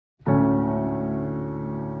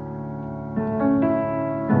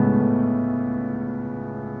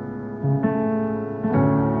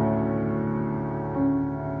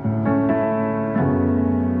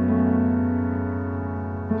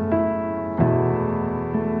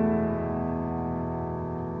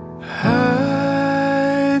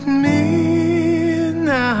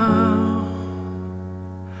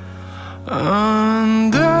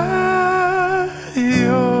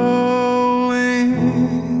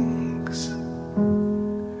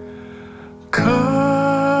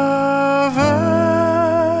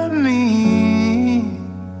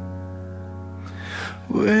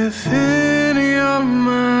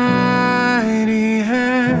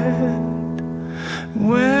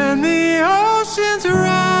When the oceans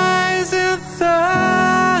rise and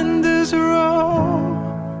thunders roll,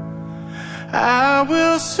 I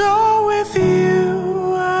will soar with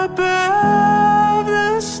you above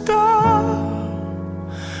the storm.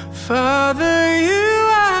 Father, you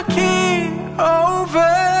are king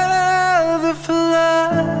over the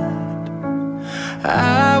flood.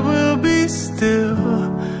 I will be still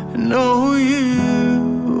and know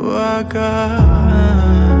you are God.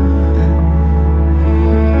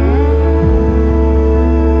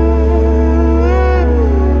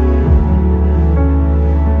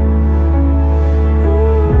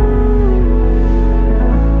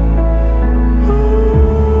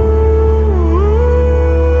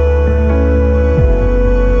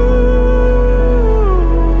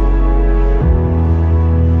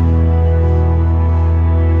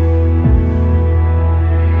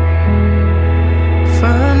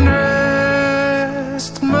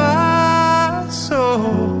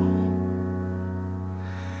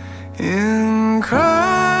 In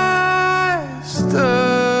Christ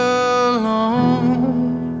alone,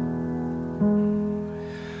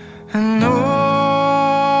 and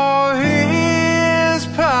know His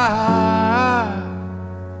power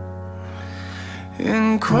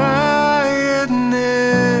in quietness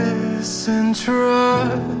and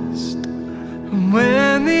trust.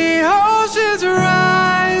 When the oceans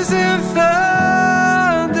rise and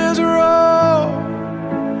thunders roll,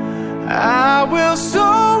 I will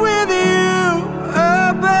soar with you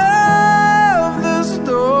above the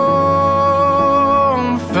storm.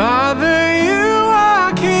 Father, you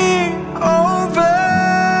are king over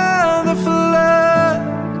the flood.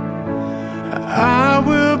 I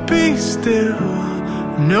will be still,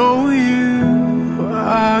 know you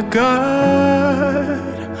are God.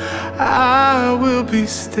 I will be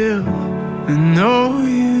still and know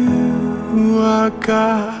you are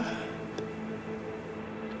God.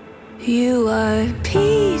 You are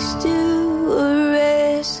peace to a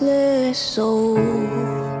restless soul.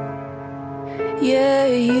 Yeah,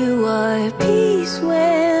 you are peace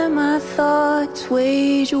where my thoughts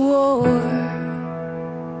wage war.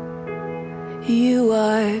 You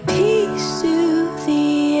are peace to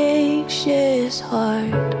the anxious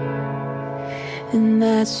heart, and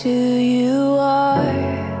that's who you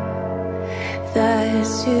are.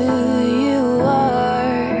 That's who you are.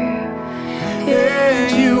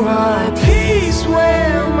 Yeah, you are peace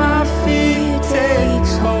where my feet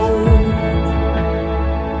takes hold.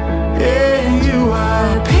 Yeah, you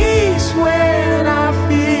are peace when I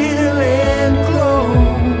feel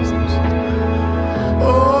enclosed.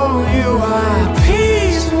 Oh, you are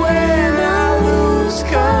peace when I lose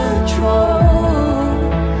control.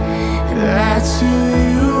 That's who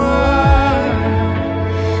you are.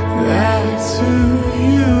 That's who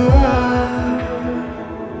you are.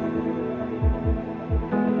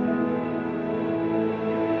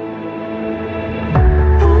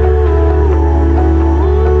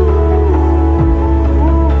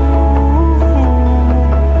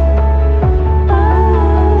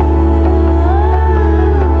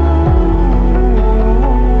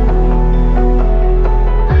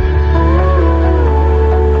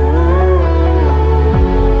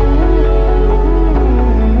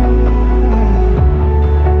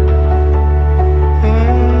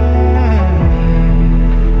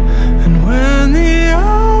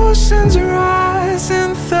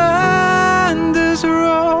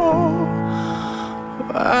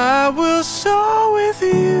 I will soar with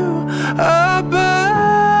you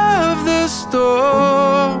above the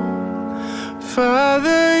storm.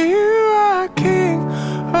 Father, you are king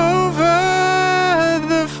over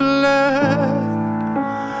the flood.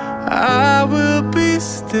 I will be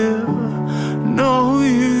still, know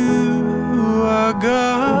you are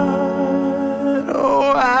God.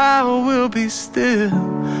 Oh, I will be still,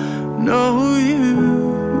 know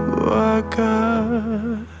you are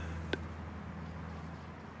God.